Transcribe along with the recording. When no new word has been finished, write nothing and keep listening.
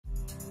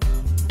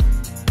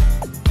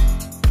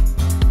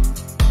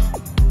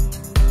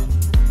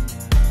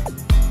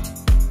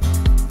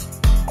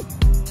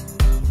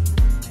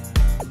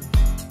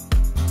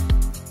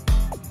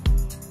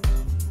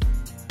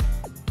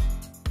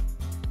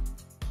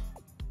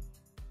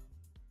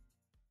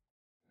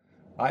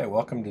Hi,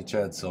 welcome to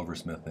Chad's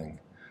Silversmithing.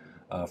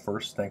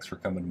 First, thanks for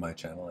coming to my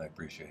channel. I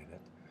appreciate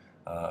it.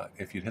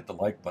 If you'd hit the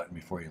like button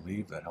before you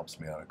leave, that helps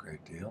me out a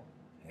great deal.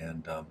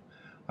 And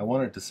I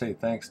wanted to say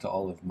thanks to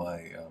all of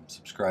my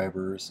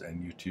subscribers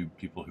and YouTube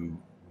people who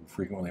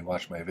frequently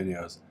watch my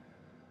videos.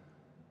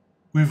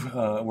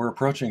 We're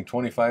approaching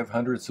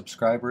 2,500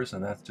 subscribers,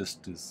 and that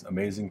just is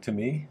amazing to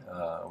me.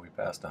 We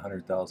passed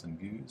 100,000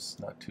 views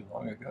not too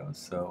long ago,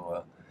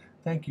 so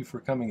thank you for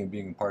coming and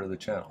being a part of the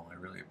channel. I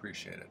really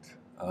appreciate it.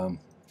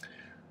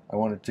 I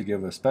wanted to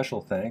give a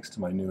special thanks to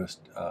my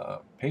newest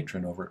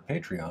patron over at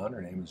Patreon.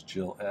 Her name is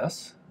Jill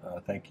S.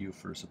 Thank you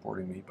for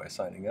supporting me by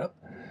signing up.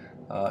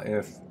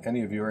 If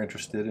any of you are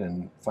interested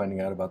in finding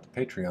out about the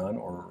Patreon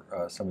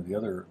or some of the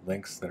other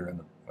links that are in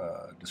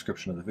the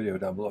description of the video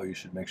down below, you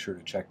should make sure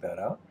to check that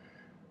out.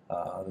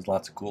 There's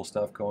lots of cool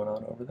stuff going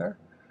on over there.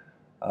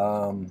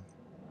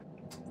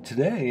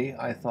 Today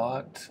I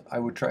thought I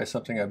would try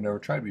something I've never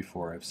tried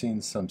before. I've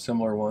seen some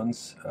similar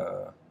ones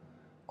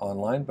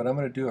online, but I'm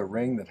going to do a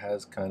ring that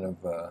has kind of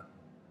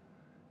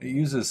it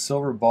uses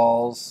silver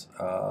balls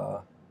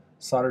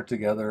soldered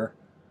together,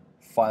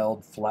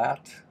 filed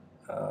flat,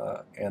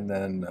 and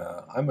then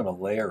I'm going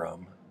to layer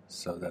them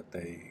so that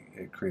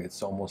it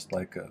creates almost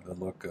like the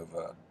look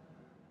of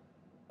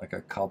like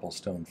a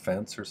cobblestone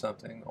fence or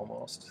something,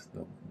 almost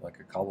like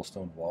a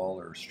cobblestone wall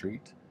or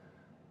street,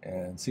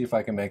 and see if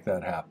I can make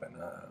that happen.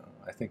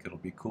 I think it'll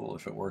be cool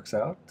if it works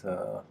out.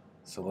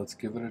 So let's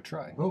give it a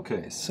try.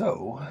 Okay,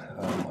 so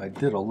I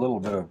did a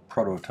little bit of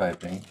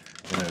prototyping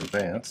in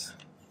advance,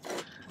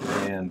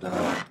 and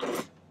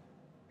what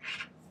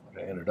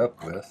I ended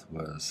up with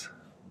was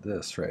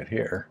this right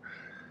here.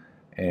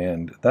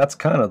 And that's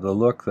kind of the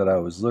look that I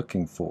was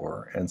looking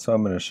for, and so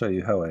I'm going to show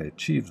you how I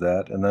achieved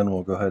that, and then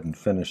we'll go ahead and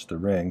finish the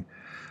ring.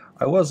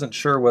 I wasn't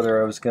sure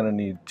whether I was going to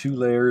need 2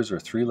 layers or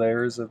 3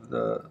 layers of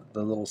the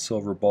little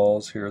silver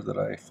balls here that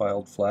I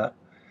filed flat.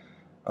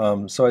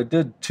 So I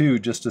did 2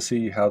 just to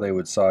see how they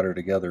would solder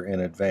together in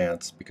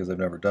advance, because I've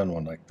never done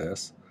one like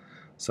this.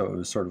 So it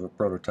was sort of a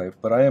prototype,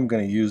 but I am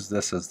going to use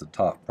this as the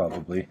top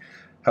probably.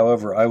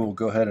 However, I will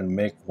go ahead and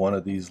make one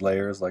of these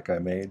layers like I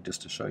made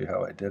just to show you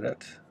how I did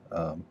it.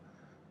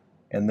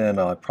 And then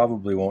I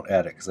probably won't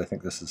add it because I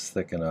think this is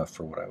thick enough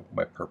for what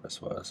my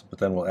purpose was. But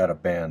then we'll add a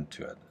band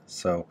to it.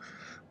 So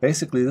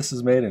basically this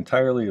is made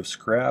entirely of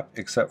scrap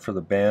except for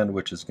the band,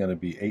 which is going to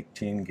be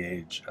 18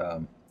 gauge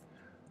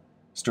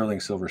sterling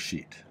silver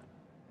sheet,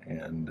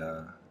 and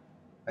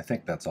I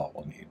think that's all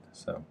we'll need.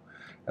 So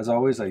as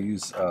always, I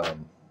use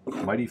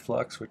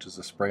My-T-Flux, which is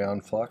a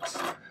spray-on flux,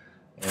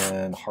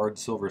 and hard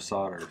silver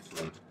solder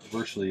for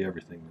virtually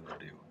everything that I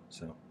do.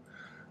 So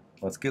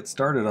let's get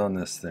started on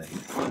this thing.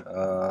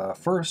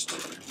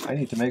 First, I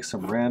need to make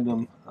some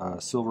random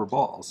silver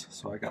balls.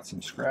 So I got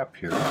some scrap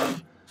here.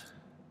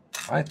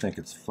 I think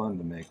it's fun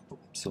to make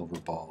silver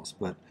balls,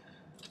 but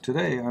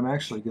today I'm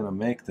actually going to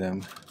make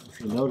them. If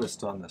you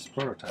noticed on this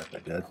prototype I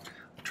did,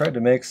 I tried to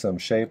make some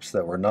shapes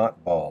that were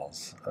not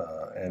balls,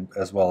 and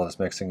as well as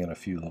mixing in a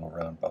few little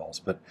round balls.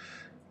 But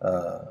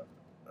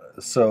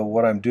so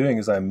what I'm doing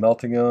is I'm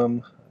melting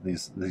them,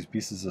 these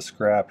pieces of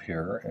scrap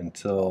here,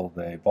 until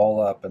they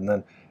ball up, and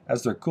then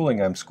as they're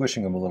cooling I'm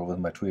squishing them a little with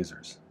my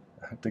tweezers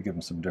to give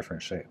them some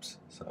different shapes.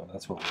 So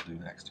that's what we'll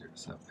do next here.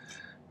 So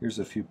here's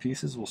a few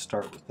pieces. We'll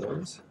start with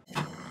those.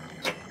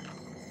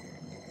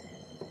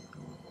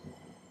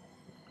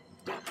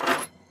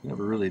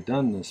 Never really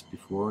done this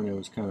before, and it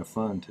was kind of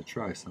fun to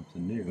try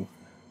something new.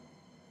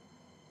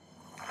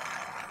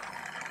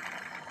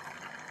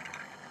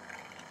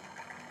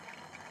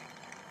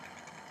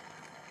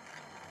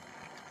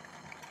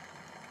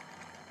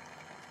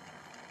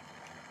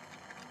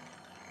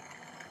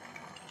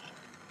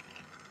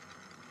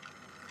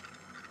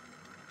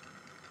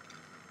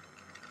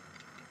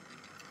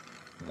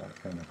 Got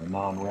kind of a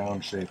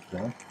non-round shape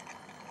there.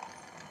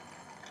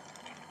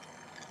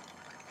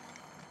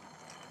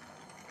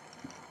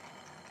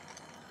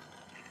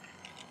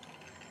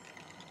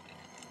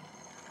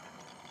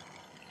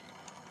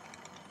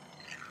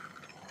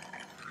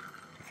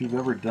 If you've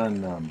ever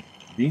done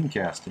bean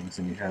castings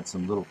and you had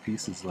some little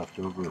pieces left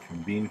over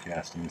from bean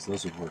castings,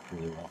 those would work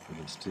really well for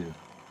this too.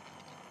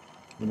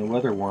 When the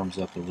weather warms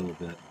up a little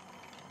bit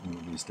one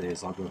of these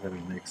days, I'll go ahead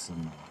and make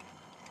some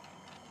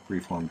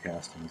freeform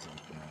castings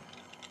like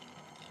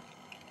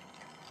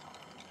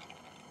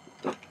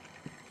that. There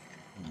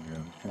we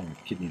go, kind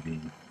of kidney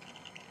bean.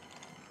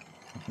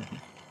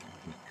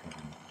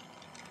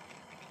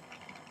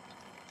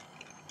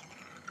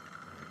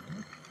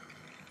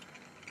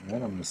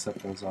 Alright, I'm going to set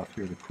those off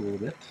here to cool a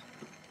bit.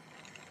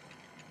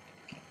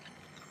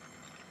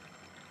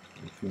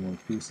 A few more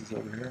pieces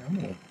over here. I'm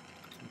going to do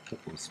a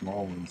couple of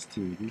small ones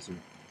too.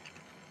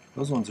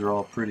 Those ones are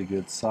all pretty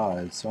good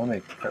size, so I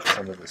may cut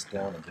some of this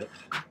down a bit.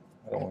 I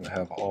don't want to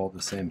have all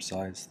the same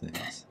size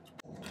things.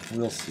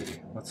 We'll see.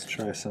 Let's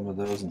try some of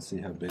those and see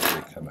how big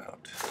they come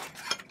out.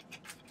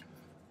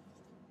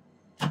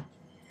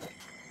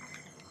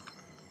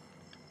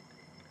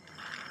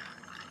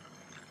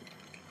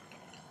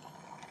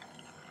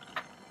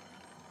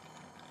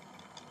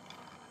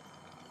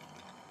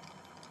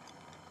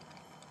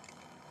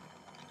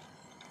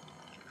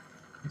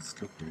 It's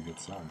still pretty good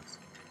size.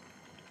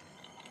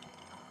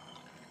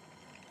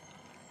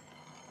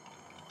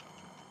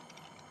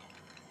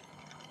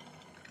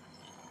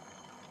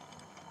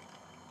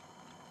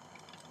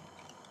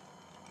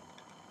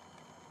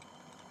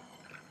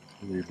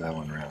 Leave that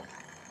one round.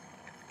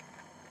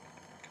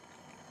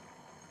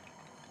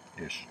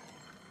 Ish.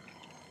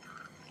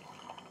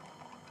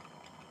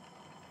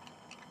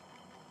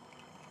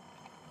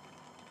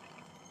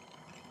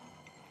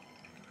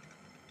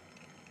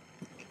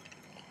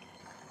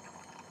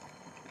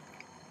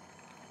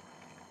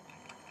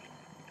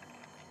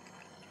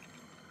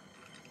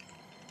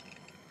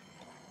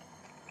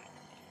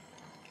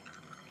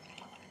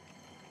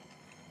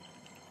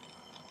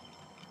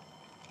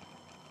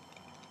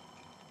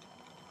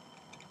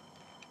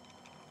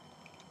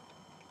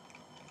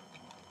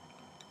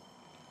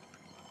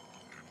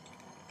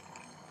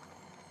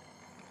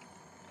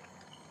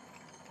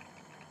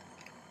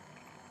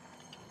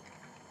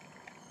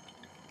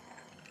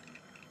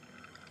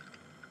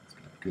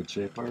 Good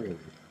shape already.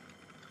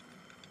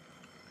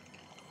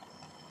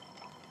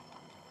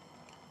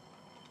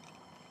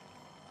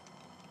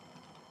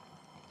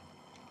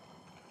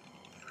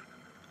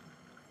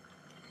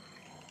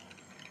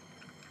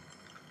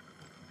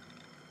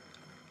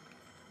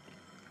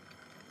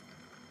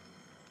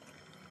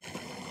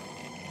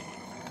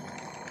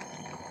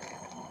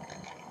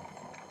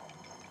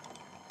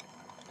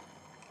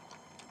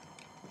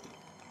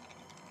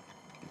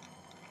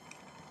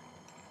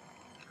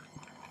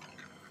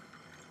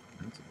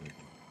 That's a big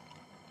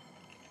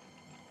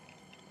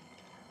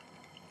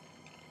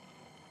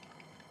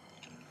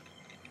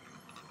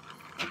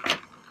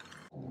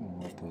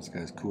one. Let those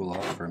guys cool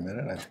off for a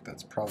minute. I think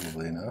that's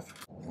probably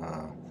enough.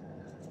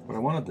 But I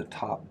wanted the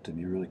top to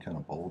be really kind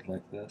of bold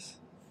like this.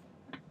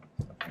 I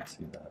can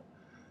see that.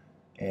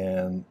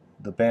 And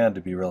the band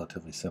to be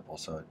relatively simple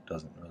so it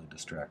doesn't really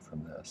distract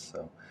from this.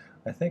 So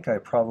I think I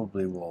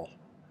probably will,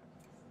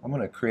 I'm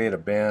going to create a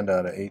band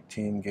out of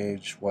 18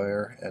 gauge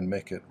wire and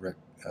make it,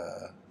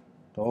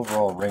 the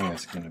overall ring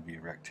is going to be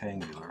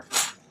rectangular.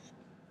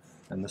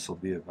 And this will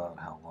be about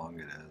how long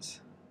it is.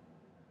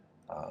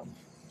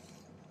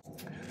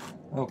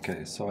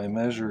 Okay, so I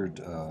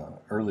measured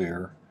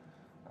earlier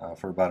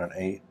for about an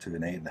 8 to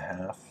an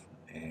 8.5,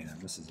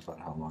 and this is about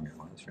how long it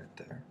was right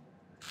there.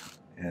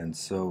 And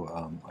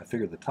so I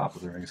figured the top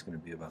of the ring is going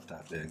to be about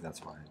that big.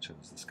 That's why I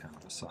chose this kind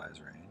of a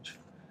size range.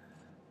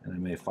 And I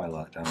may file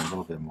that down a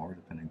little bit more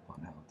depending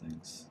upon how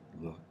things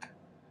look.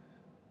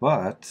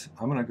 But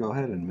I'm going to go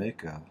ahead and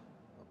make a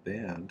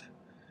band,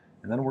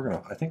 and then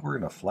I think we're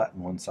going to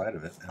flatten one side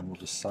of it, and we'll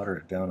just solder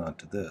it down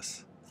onto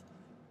this.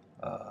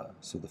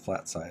 So the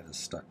flat side is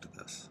stuck to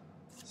this.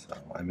 So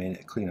I may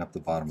clean up the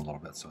bottom a little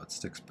bit so it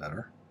sticks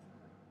better.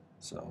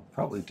 So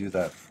probably do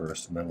that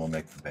first, and then we'll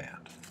make the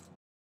band.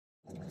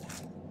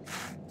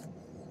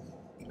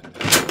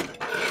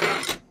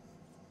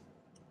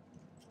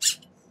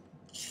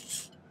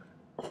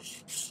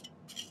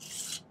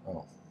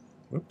 Oh,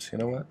 whoops, you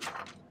know what?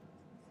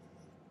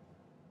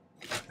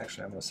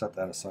 Actually, I'm going to set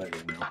that aside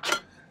right now,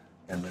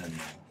 and then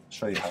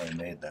show you how I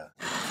made that.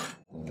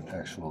 An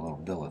actual little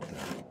billet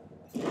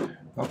there.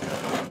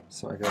 Okay,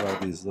 so I got all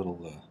these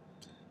little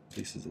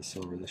pieces of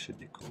silver. They should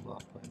be cooled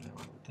off by now, I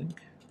would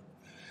think.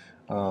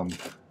 And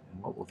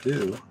what we'll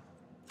do,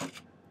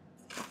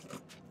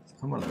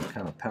 I'm going to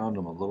kind of pound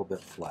them a little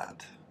bit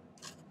flat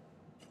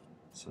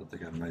so that they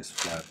got a nice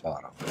flat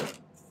bottom.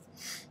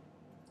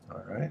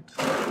 All right,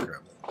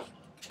 grab.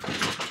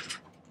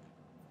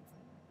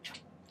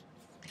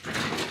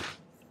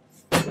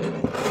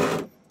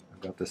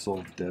 I've got this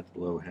old dead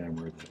blow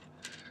hammer that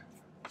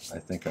I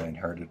think I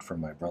inherited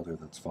from my brother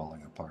that's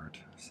falling apart,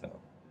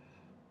 so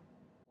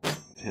it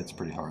hits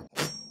pretty hard.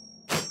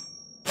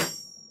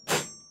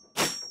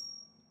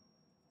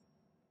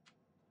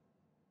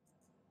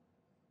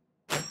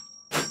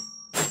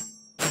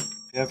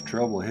 If you have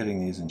trouble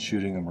hitting these and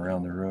shooting them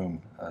around the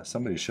room,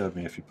 somebody showed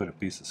me if you put a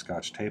piece of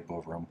Scotch tape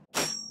over them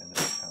and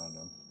then pound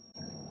them,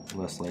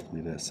 you're less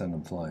likely to send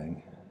them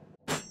flying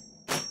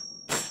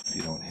if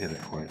you don't hit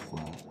it quite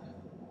flat.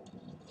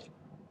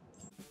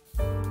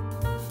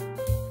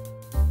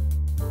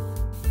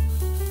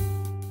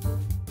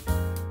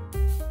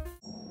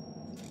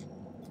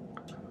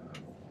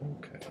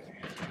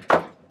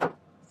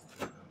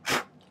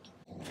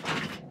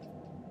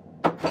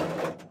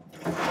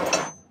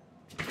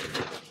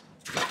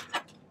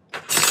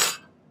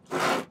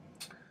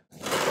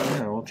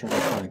 Trying to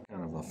find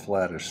kind of a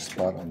flattish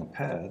spot on the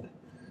pad.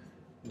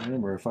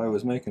 Remember, if I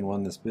was making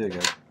one this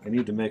big, I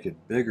need to make it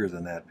bigger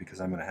than that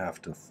because I'm going to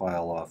have to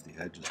file off the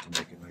edges to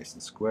make it nice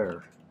and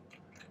square.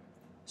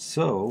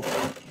 So,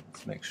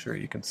 let's make sure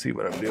you can see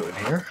what I'm doing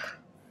here.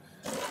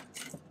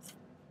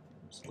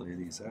 Just lay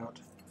these out.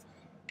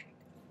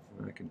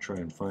 And I can try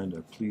and find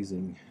a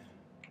pleasing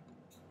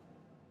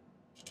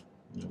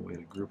way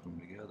to group them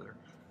together.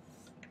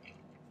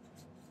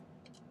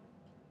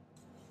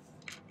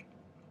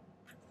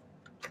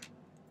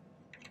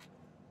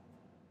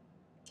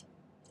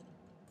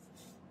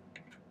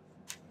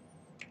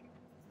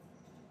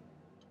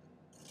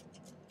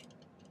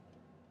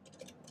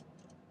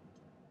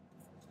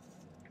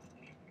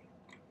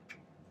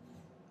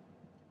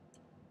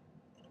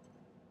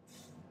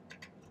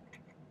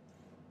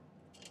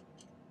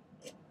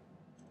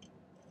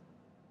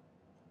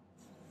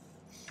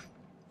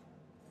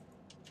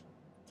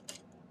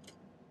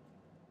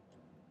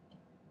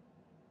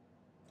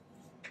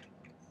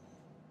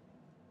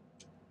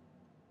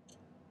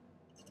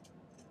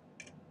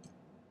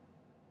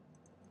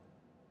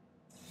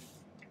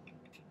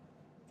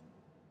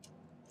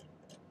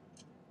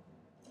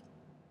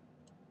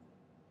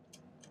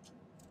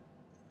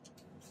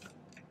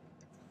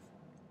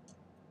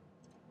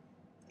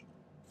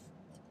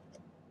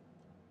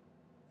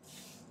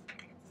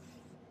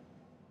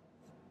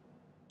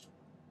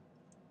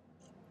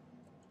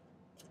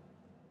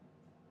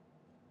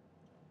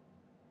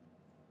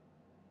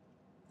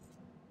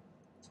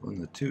 On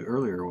the two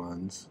earlier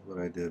ones, what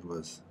I did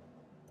was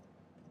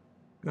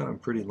got them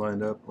pretty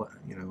lined up,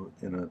 you know,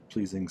 in a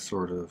pleasing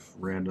sort of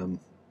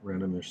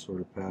randomish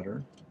sort of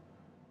pattern.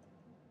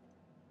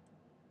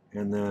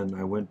 And then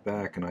I went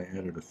back and I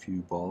added a few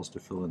balls to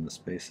fill in the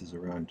spaces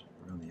around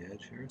the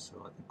edge here, so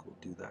I think we'll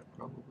do that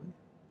probably.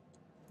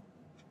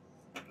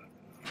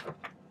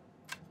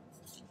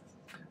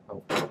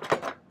 Oh,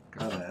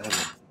 gotta add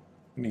it.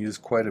 I'm going to use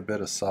quite a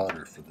bit of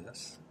solder for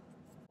this.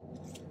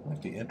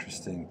 Might be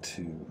interesting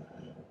to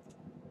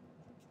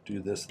do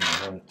this and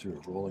then run it through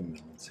a rolling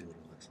mill and see what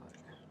it looks like.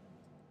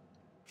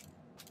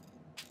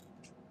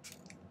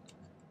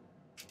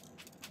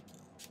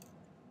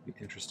 Be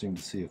interesting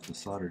to see if the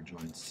solder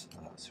joints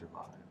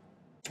survive.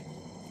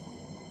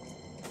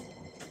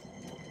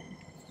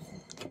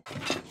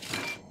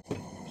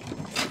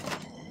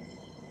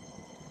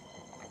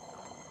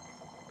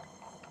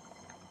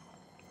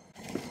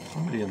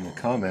 Somebody in the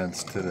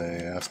comments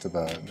today asked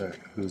about,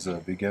 who's a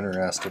beginner,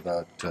 asked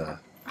about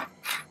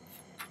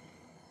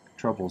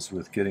troubles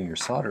with getting your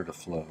solder to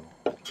flow.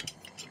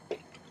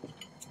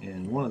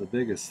 And one of the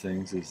biggest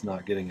things is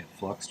not getting it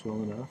fluxed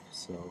well enough.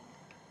 So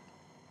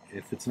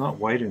if it's not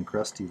white and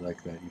crusty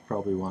like that, you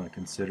probably want to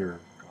consider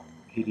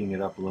heating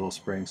it up a little,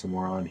 spraying some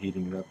more on,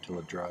 heating it up till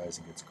it dries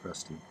and gets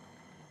crusty.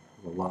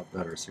 Have a lot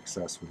better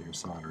success with your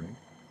soldering.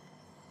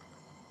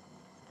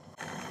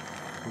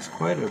 There's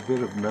quite a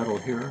bit of metal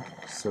here,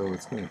 so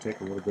it's going to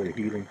take a little bit of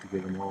heating to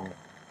get them all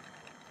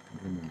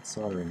in the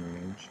soldering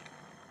range.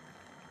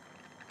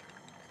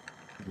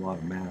 A lot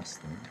of mass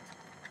then.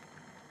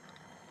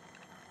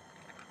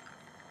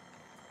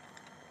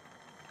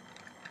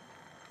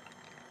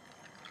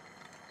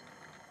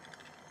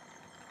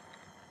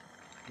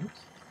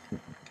 Oops.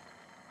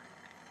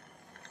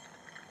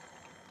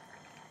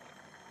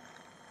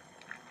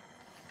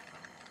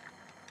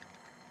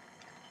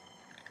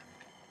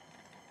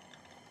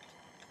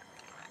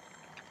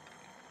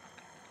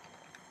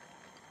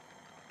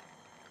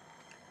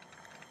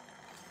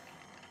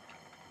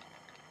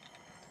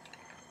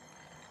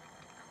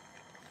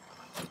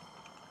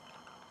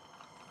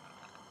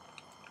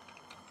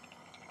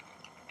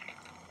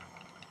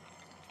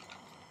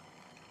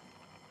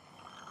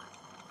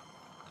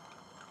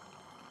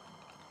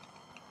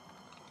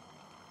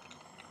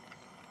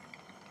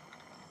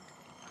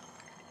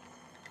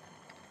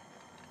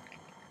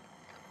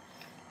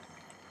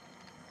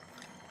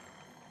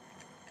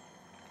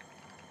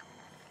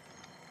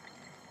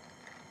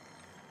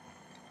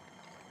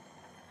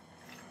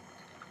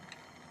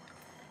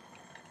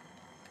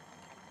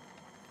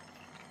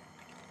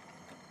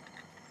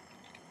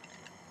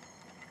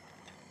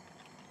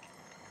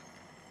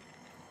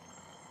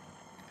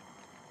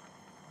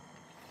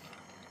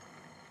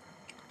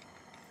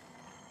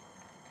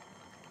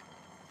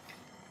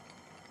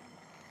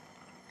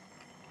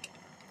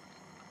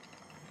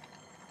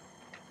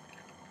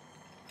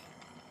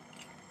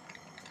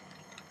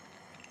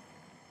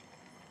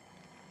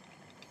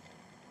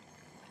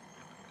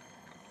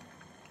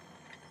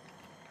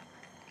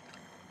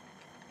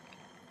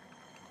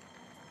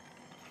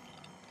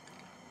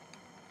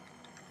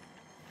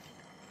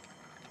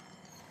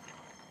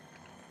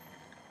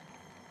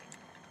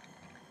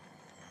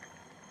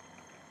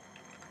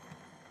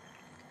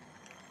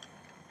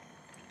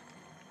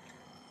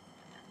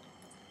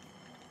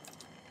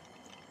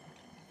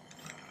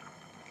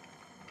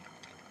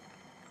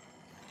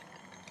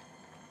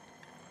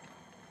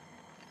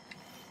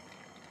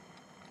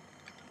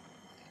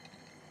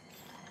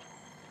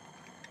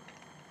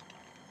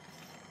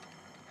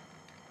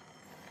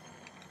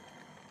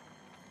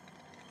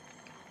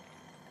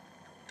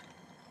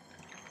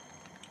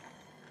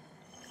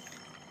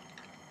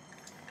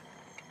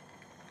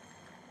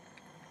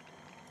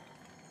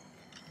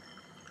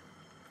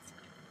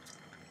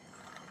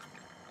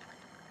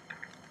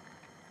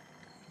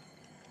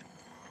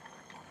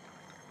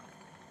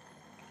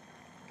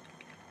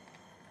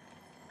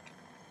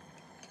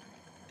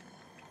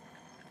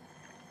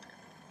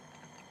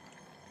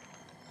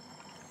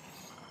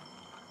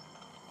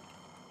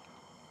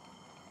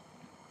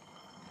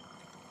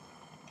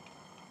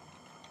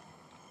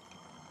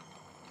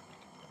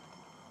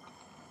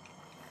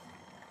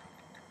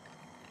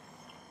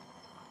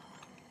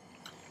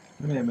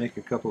 I may make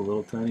a couple of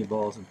little tiny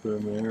balls and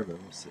put them there,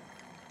 but we'll see.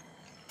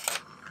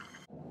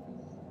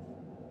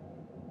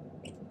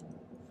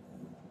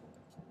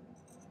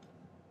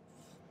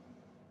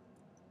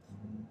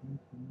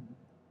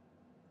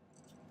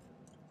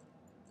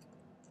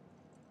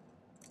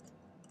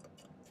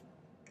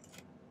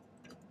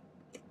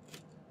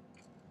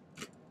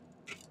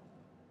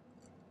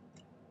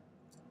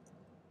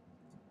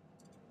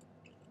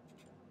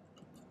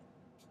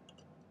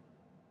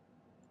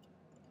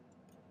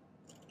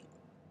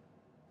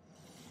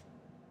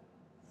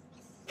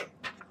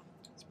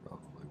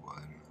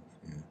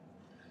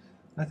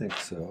 I think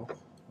so.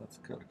 Let's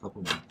cut a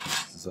couple more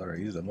pieces of solder. I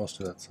used up most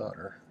of that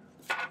solder.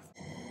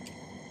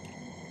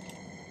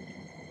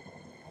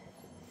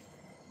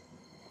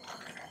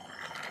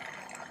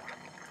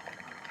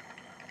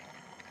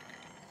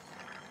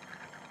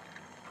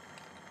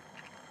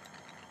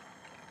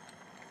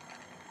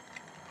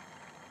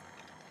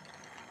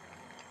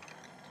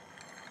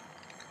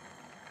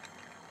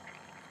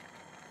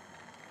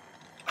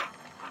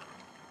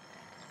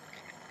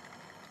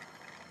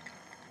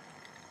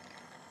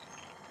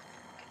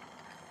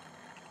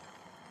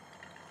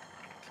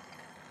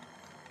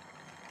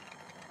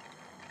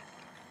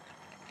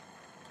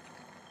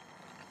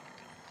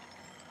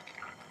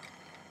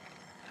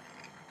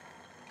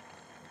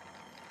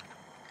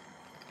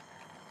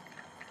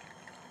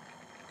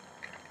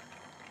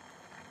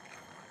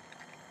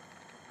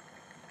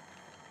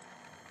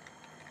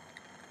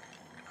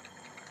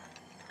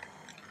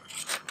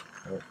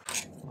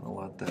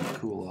 that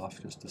cool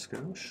off just a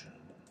skosh.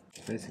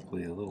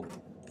 Basically a little,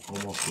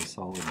 almost a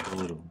solid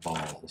billet of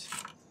balls.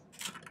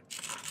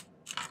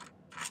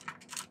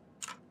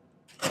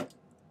 I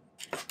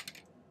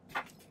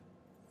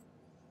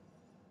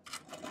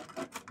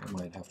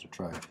might have to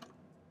try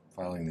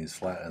filing these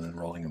flat and then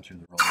rolling them through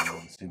the rolling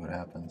mill and see what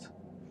happens.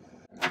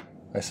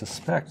 I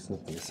suspect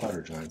that the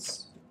solder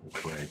joints will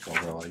break,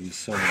 although I use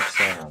so much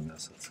solder on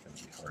this it's going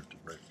to be hard to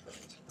break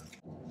those. But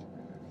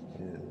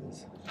it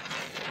is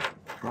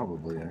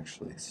probably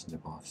actually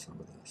snip off some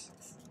of this,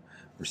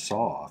 or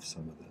saw off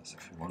some of this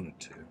if you wanted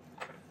to.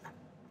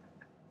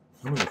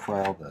 I'm going to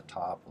file the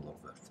top a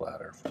little bit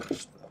flatter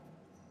first, though.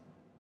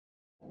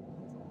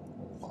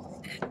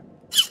 Bottom.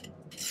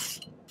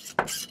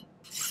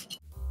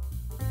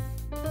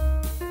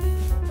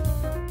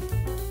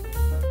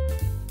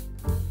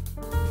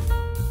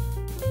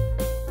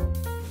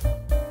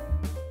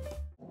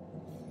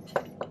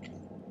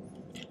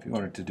 If you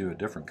wanted to do a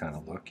different kind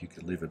of look, you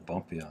could leave it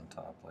bumpy on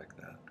top like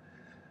that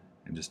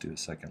and just do a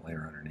second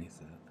layer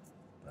underneath it.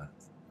 But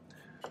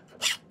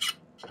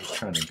I was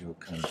trying to go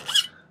kind of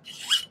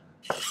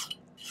a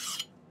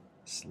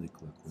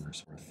sleek look where they're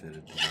sort of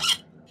fitted together.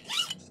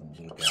 Some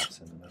little gaps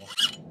in the middle.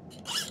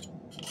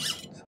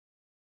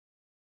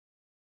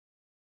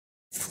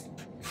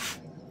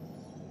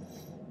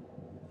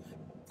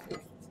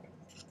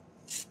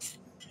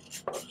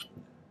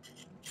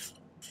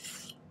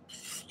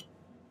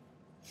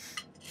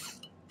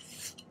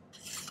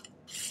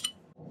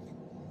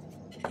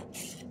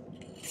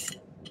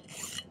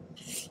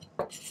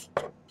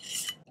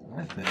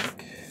 I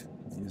think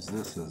use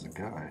this as a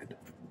guide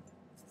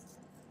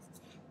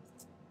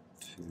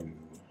to,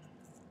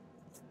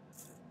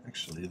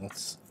 actually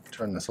let's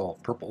turn this all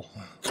purple.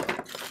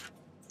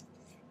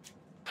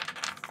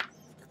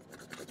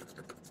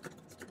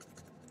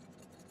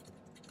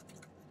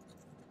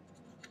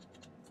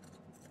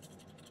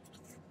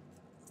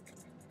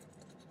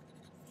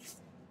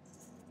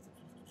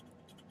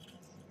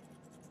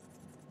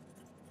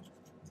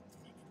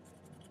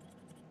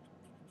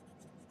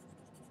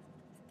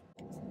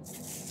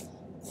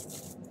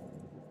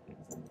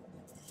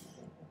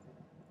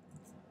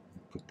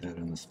 Put that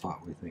in the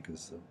spot we think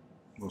is the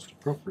most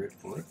appropriate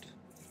for it.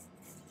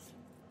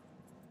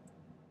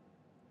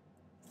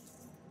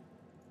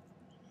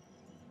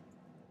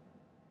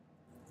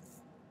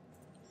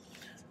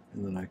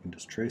 And then I can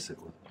just trace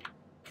it with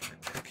my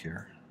pick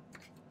here.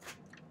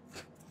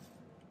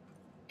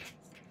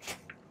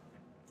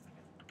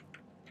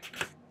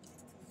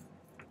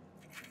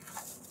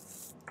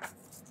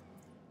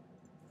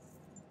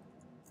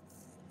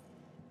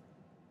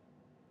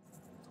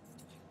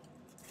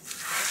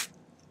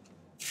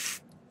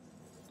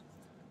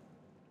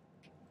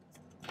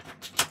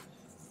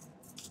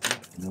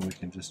 And then we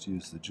can just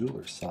use the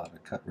jeweler's saw to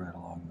cut right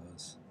along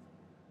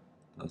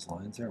those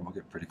lines there, and we'll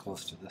get pretty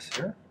close to this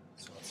here.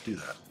 So let's do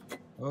that.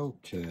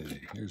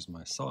 Okay, here's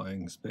my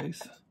sawing space.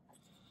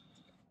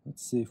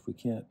 Let's see if we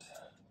can't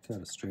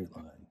cut a straight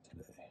line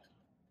today.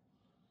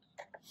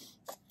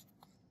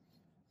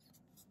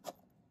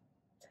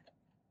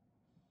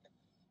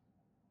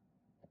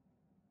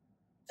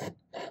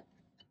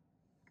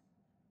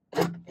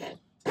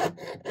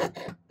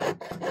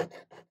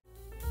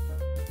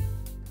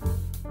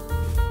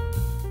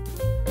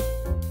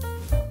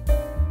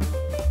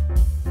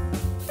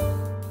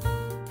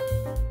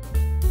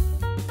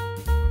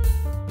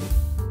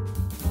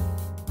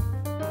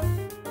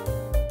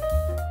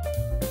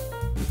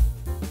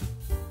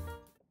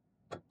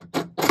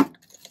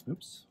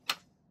 Oops.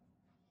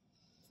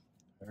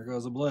 There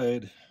goes a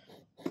blade.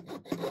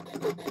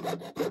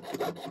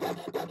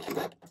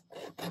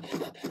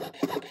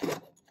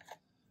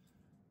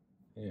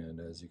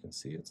 And as you can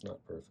see, it's not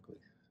perfectly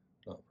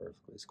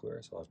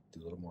square, so I'll have to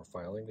do a little more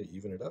filing to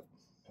even it up.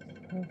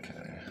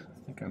 Okay,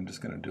 I think I'm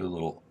just going to do a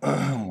little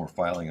more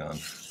filing on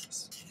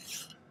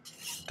this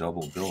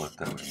double billet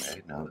that we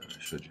made now that I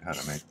showed you how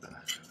to make the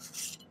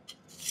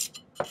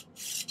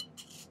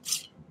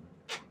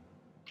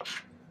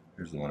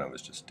here's the one I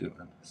was just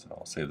doing, so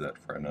I'll save that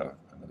for another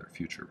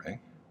future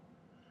ring.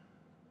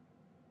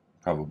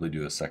 Probably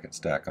do a second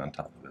stack on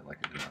top of it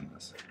like I did on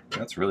this.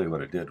 That's really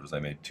what I did, was I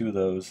made two of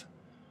those,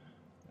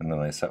 and then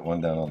I set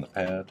one down on the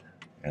pad,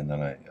 and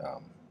then I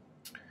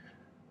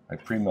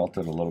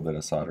pre-melted a little bit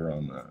of solder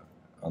on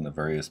the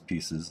various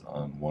pieces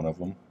on one of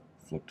them,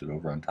 flipped it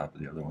over on top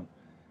of the other one,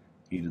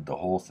 heated the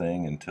whole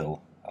thing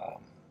until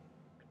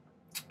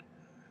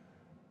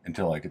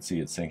I could see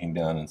it sinking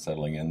down and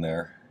settling in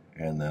there.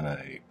 And then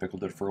I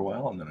pickled it for a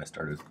while, and then I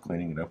started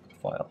cleaning it up with the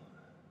file.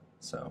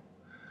 So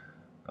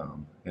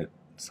it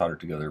soldered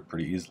together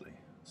pretty easily.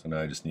 So now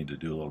I just need to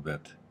do a little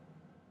bit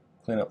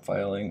cleanup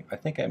filing. I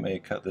think I may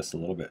cut this a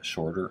little bit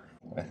shorter.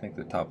 I think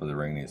the top of the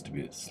ring needs to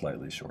be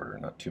slightly shorter,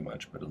 not too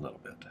much, but a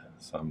little bit.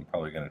 So I'm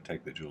probably going to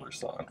take the jeweler's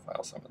saw and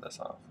file some of this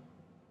off.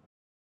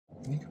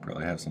 You could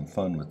probably have some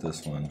fun with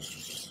this one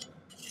as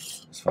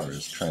far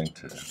as trying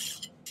to,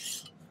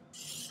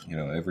 you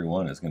know, every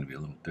one is going to be a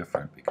little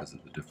different because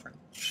of the different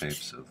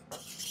shapes of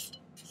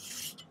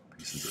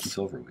pieces of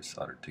silver we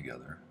soldered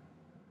together.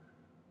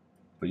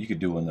 But you could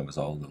do one that was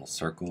all little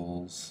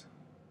circles.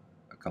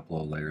 A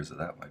couple of layers of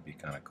that might be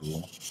kind of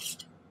cool.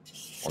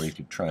 Or you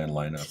could try and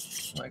line up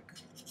like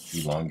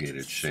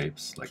elongated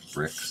shapes like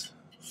bricks.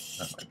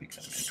 That might be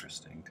kind of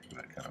interesting to give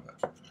it kind of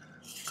a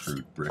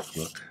crude brick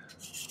look.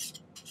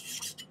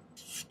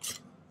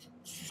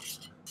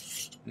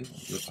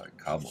 These look like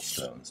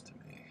cobblestones to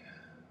me.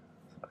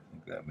 So I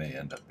think that may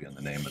end up being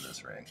the name of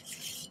this ring.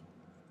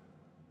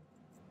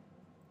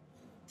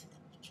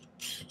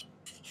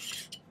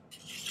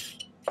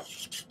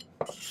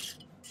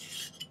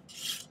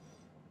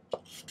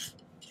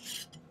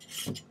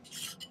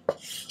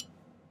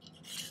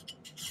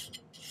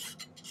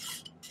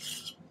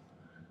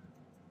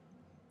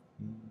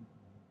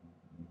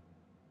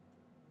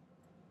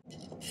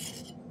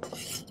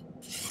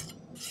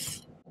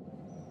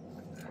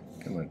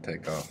 I'm going to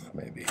take off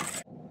maybe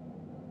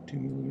 2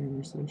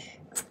 millimeters-ish.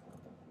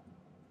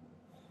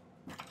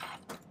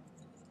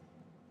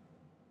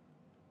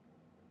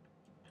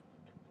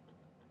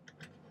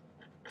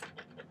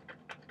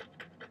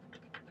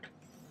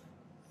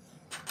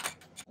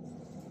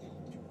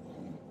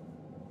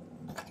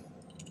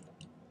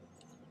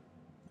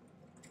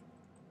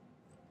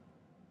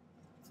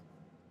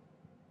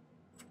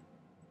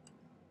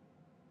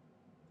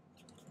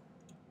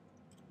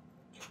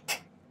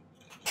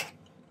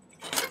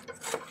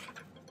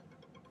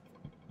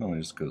 Let me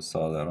just go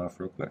saw that off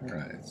real quick.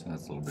 Alright, so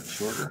that's a little bit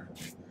shorter.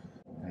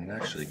 And it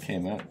actually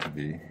came out to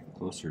be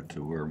closer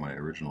to where my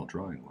original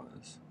drawing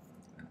was.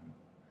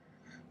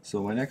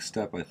 So my next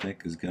step, I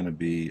think, is going to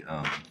be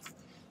to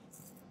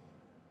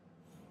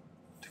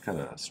cut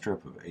a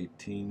strip of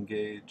 18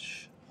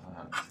 gauge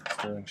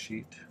sterling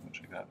sheet,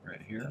 which I got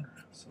right here.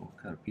 So we'll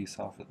cut a piece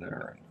off of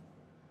there and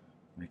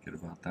make it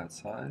about that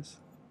size.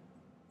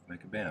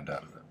 Make a band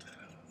out of it.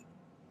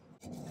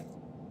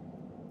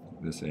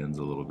 This end's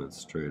a little bit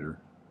straighter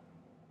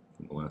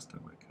from the last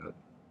time I cut.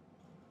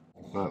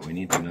 But we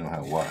need to know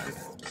how wide,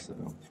 so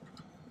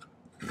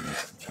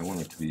I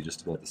want it to be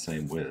just about the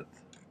same width.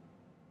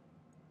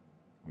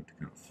 I want it to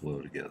kind of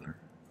flow together.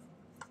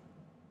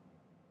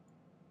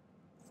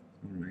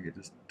 I'm going to make it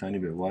just a tiny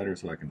bit wider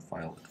so I can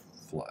file it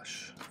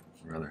flush.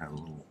 I'd rather have a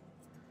little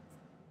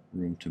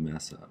room to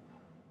mess up.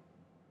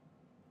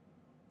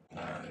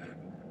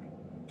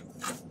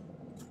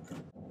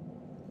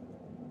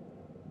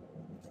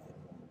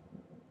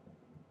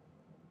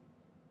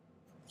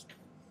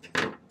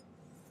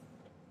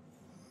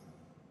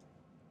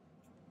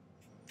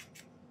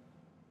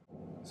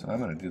 So I'm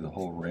going to do the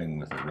whole ring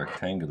with a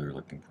rectangular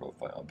looking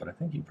profile, but I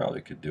think you probably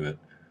could do it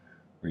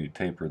where you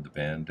tapered the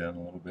band down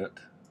a little bit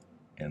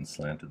and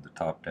slanted the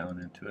top down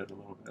into it a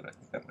little bit. I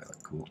think that might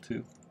look cool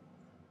too.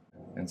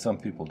 And some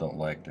people don't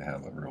like to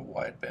have a real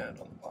wide band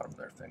on the bottom of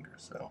their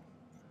fingers, so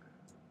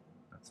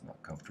that's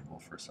not comfortable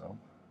for some.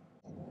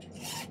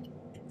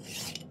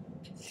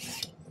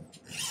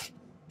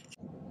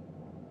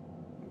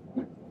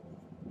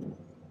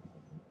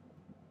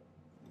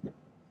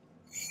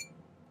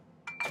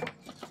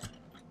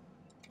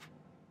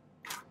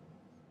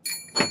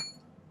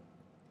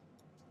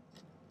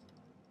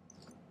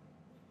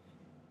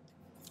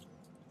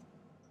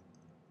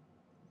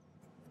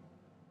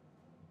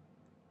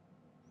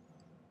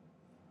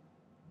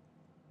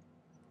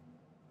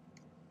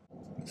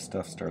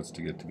 Stuff starts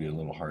to get to be a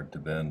little hard to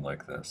bend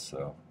like this,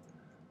 so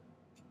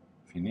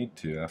if you need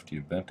to, after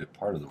you've bent it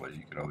part of the way,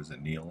 you could always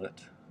anneal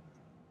it,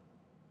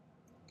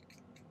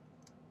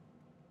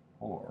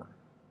 or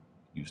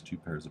use 2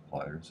 pairs of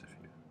pliers if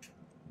you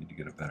need to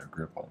get a better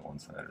grip on one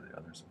side or the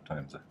other.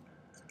 Sometimes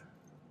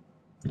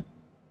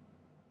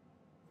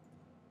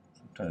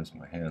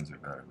my hands are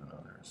better than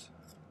others.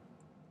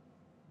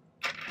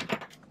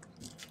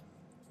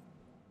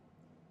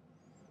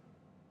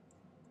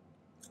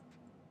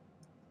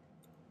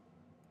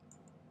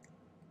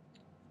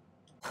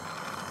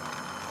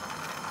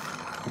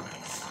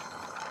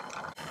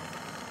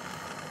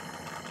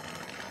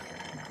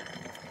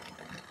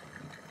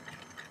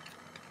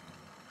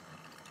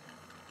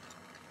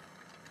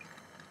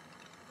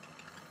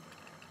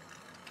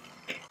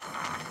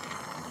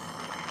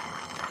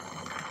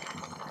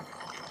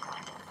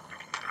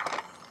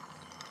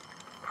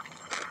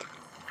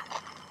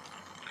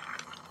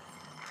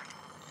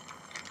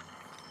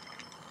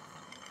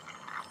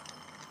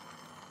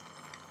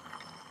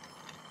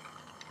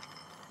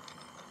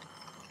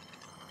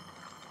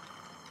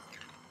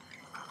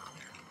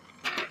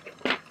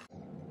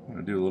 I'm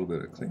going to do a little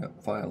bit of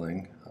cleanup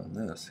filing on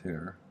this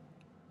here.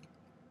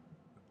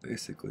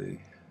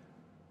 Basically,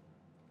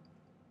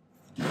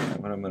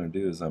 what I'm going to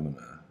do is I'm going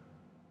to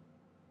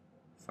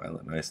file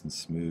it nice and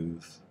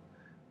smooth.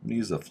 I'm going to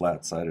use a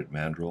flat-sided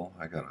mandrel.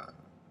 I got a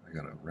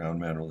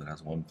round mandrel that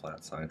has one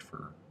flat side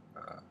for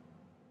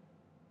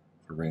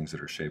rings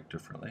that are shaped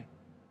differently.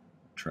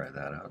 Try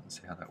that out and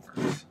see how that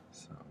works.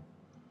 So,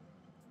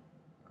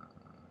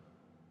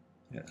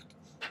 yeah,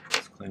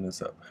 let's clean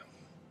this up.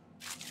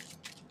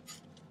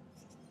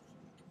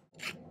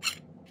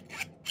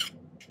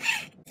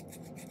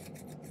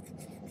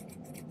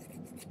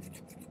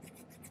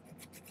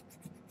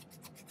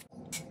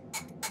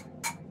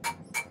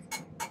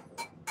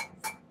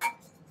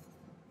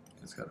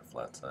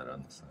 flat side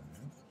on the side.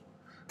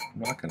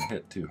 I'm not going to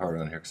hit too hard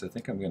on here because I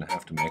think I'm going to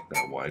have to make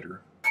that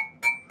wider.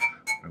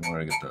 I want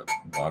to get the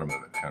bottom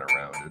of it kind of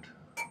rounded.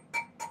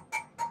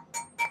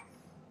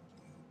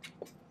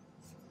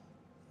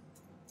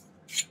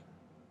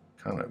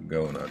 Kind of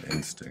going on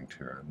instinct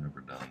here. I've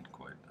never done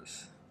quite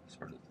this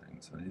sort of thing,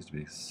 so it needs to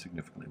be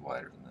significantly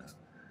wider than that.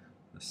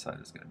 This side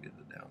is going to be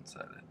the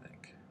downside, I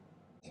think.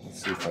 So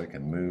let's see if I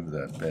can move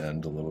that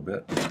bend a little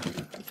bit.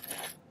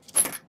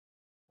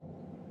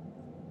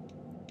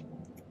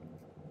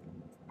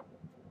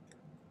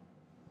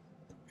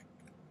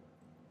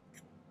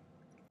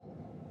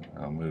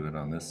 I'll move it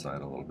on this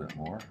side a little bit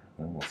more,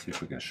 and we'll see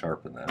if we can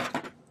sharpen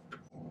that.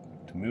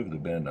 To move the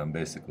bend, I'm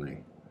basically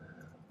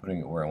putting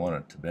it where I want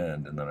it to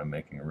bend, and then I'm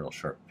making a real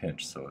sharp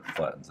pinch so it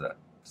flattens that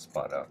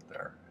spot out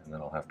there. And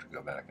then I'll have to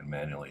go back and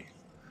manually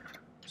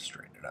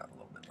straighten it out a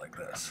little bit like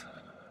this.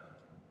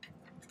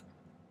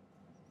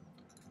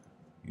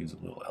 Use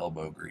a little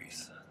elbow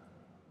grease.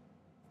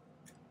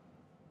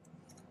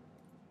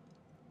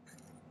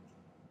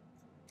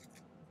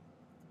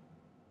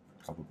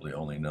 Probably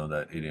only know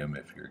that idiom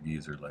if you're a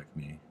geezer like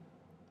me.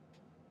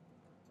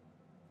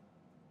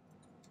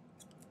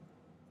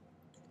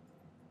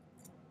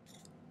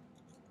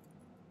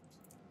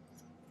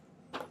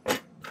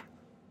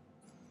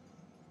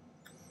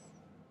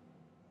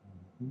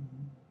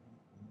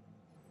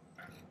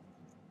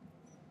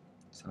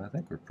 So I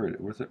think we're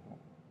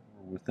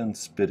within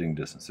spitting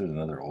distance. There's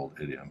another old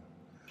idiom.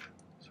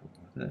 So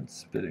within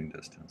spitting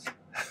distance.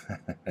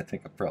 I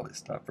think I'll probably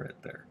stop right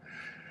there.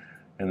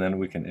 And then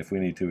we can, if we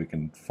need to, we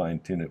can fine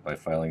tune it by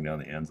filing down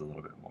the ends a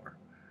little bit more.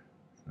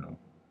 So,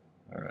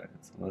 all right,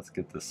 so let's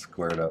get this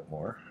squared up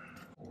more.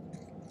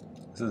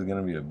 This is going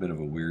to be a bit of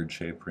a weird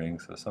shape ring,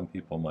 so some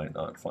people might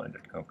not find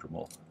it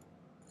comfortable.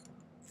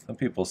 Some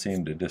people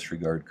seem to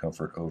disregard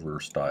comfort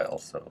over style,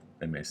 so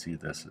they may see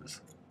this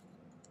as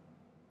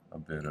a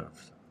bit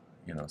of,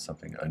 you know,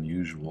 something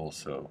unusual,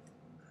 so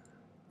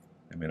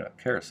they may not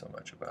care so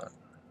much about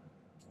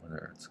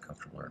whether it's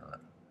comfortable or not.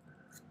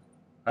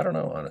 I don't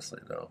know, honestly,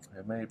 though.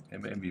 It may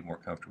be more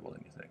comfortable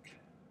than you think.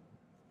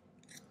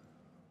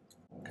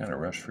 I'm kind of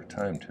rushed for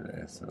time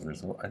today, so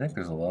I think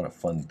there's a lot of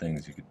fun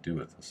things you could do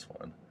with this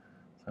one.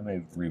 So I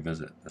may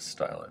revisit this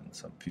style in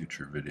some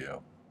future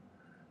video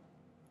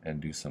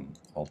and do some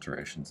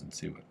alterations and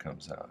see what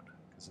comes out,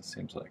 because it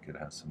seems like it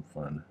has some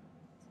fun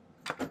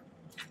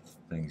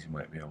things you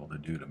might be able to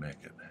do to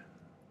make it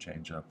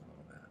change up a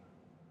little bit.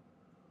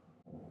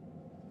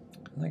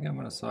 I think I'm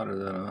going to solder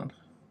that on,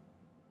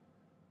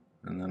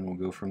 and then we'll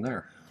go from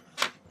there.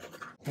 I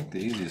think the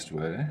easiest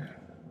way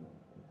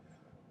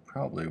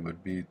probably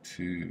would be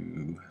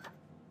to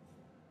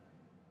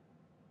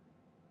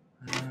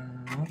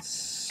let's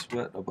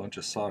sweat a bunch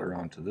of solder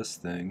onto this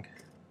thing,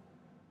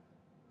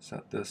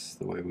 set this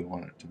the way we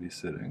want it to be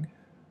sitting,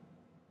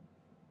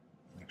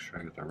 make sure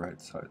I get the right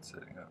side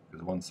sitting up,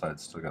 because one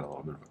side's still got a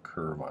little bit of a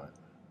curve on it,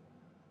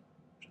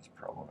 which is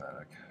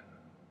problematic.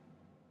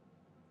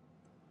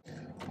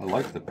 I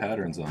like the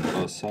patterns on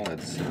both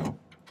sides, so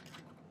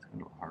it's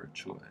kind of a hard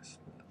choice.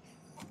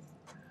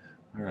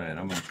 Alright,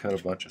 I'm going to cut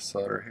a bunch of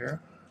solder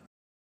here.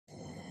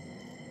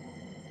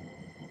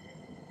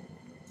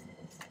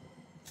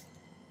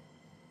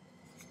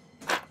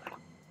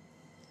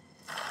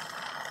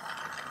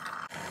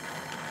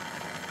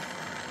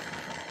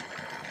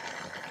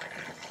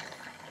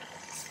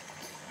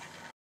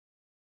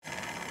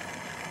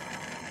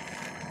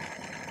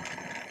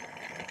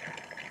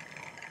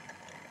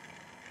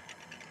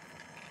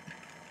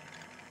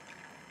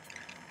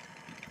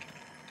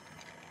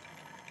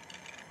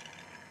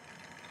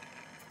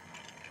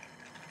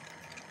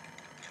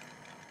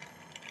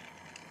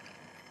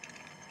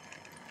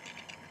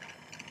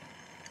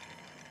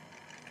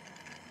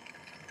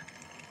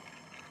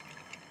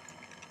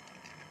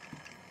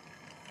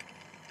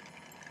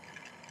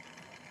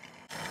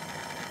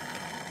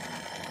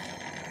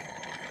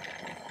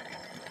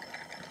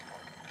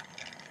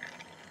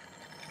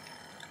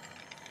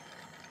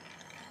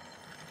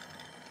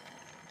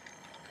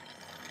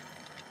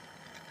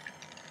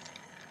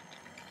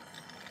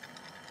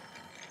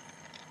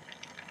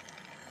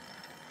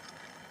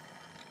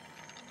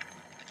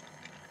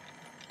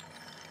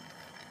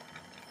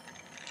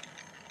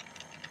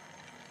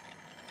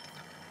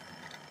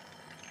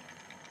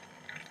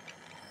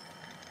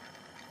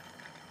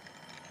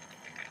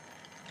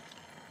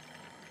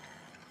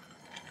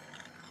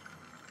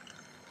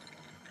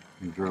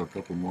 And throw a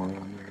couple more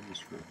on there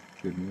just for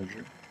good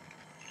measure.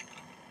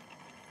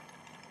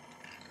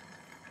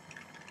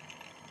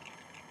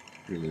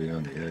 Really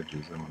on the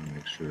edges, I want to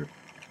make sure it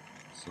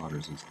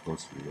solders as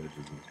close to the edges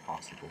as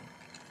possible.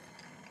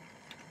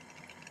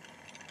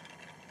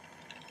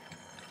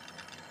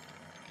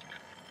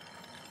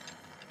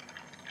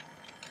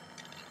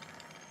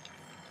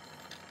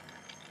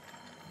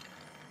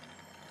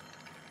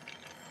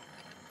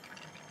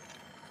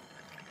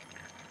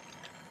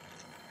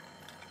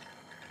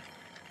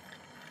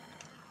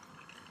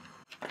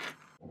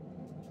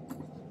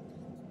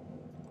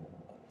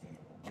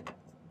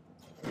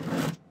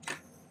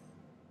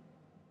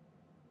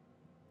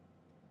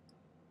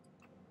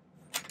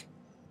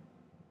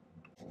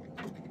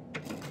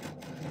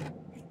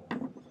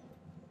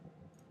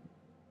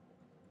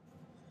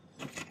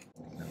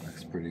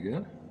 pretty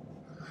good.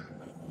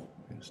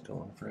 It's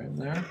still in frame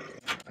there.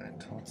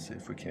 And let's see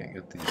if we can't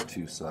get these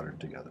two soldered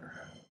together.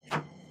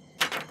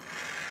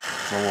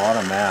 There's a lot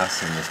of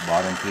mass in this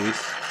bottom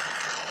piece.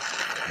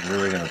 I'm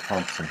really going to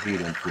pump some heat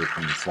into it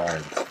from the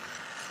sides.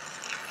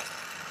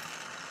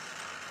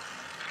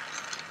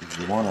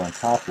 The one on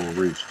top will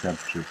reach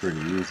temperature pretty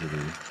easily.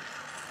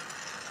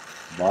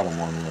 The bottom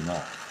one will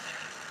not.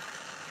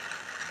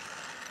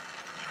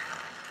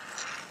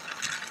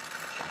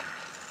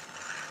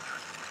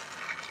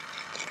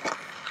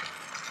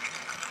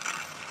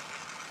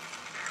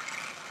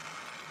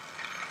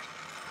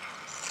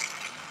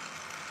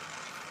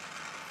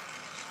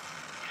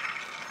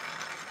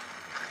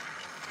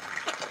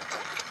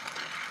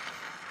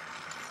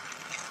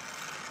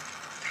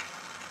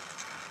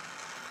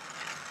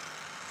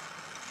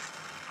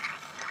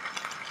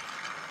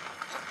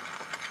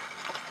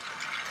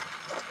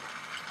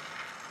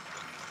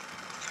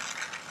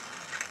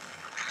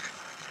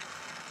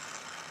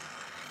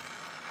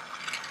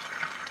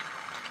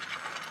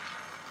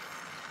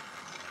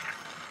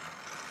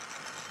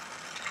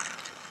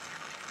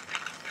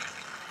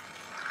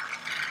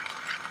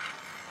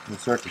 You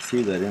start to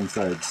see that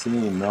inside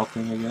seam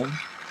melting again.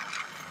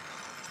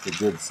 It's a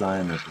good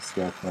sign that the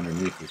stuff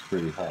underneath is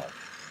pretty hot.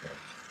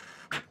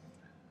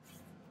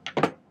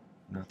 So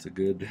that's a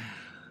good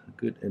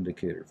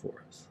indicator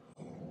for us.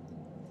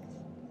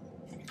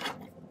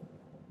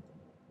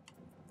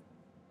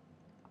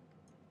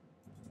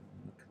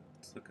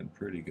 It's looking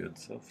pretty good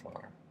so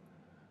far.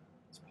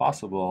 It's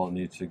possible I'll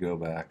need to go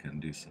back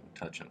and do some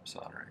touch-up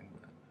soldering.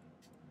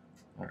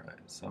 Alright,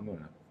 so I'm going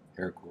to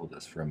air cool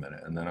this for a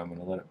minute, and then I'm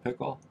going to let it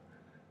pickle.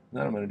 And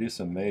then I'm going to do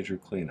some major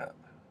cleanup,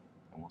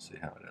 and we'll see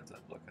how it ends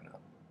up looking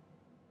up.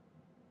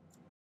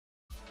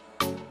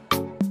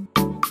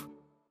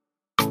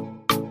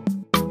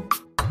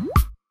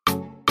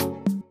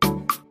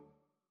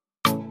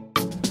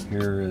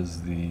 Here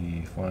is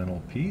the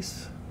final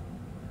piece.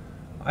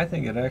 I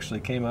think it actually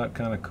came out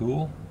kind of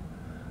cool.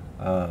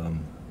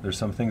 There's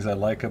some things I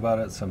like about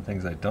it, some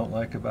things I don't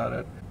like about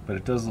it, but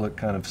it does look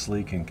kind of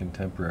sleek and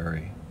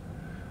contemporary.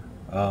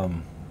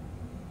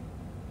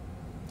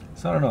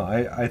 So I don't know,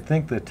 I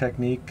think the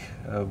technique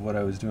of what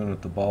I was doing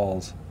with the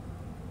balls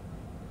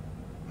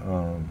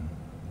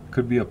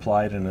could be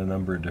applied in a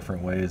number of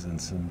different ways in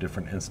some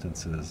different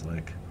instances.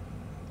 Like,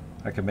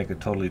 I could make a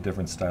totally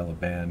different style of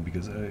band,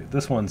 because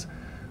this one's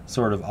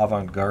sort of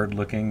avant-garde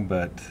looking,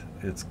 but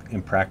it's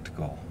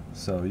impractical.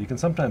 So you can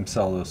sometimes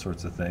sell those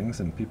sorts of things,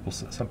 and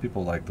some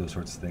people like those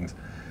sorts of things.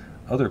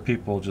 Other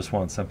people just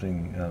want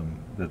something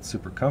that's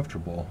super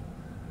comfortable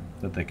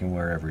that they can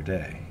wear every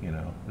day. You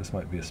know, this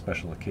might be a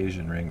special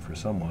occasion ring for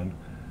someone,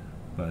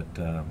 but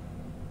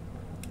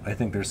I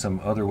think there's some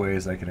other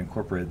ways I can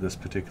incorporate this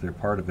particular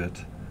part of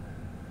it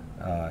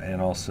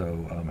and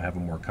also have a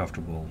more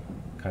comfortable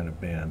kind of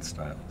band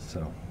style.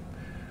 So,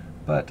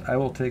 but I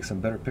will take some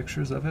better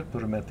pictures of it,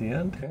 put them at the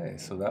end. Okay,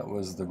 so that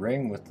was the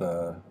ring with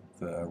the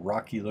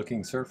rocky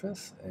looking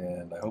surface,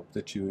 and I hope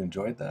that you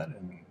enjoyed that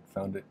and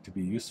found it to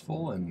be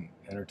useful and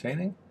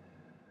entertaining.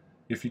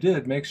 If you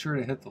did, make sure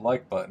to hit the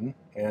like button,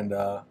 and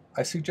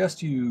I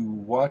suggest you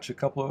watch a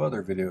couple of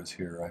other videos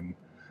here. I'm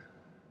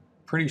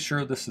pretty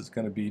sure this is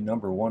going to be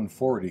number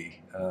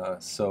 140,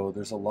 so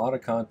there's a lot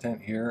of content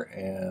here,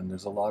 and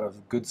there's a lot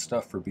of good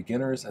stuff for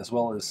beginners, as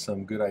well as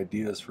some good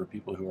ideas for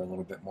people who are a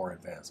little bit more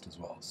advanced as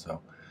well.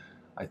 So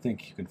I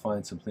think you can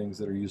find some things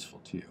that are useful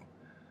to you.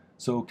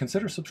 So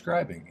consider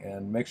subscribing,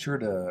 and make sure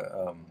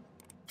to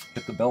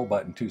hit the bell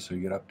button too, so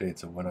you get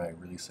updates of when I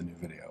release a new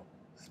video.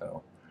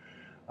 So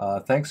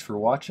thanks for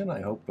watching.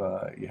 I hope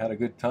you had a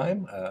good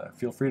time.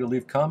 Feel free to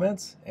leave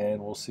comments,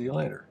 and we'll see you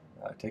later.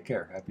 Take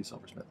care. Happy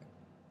silversmithing.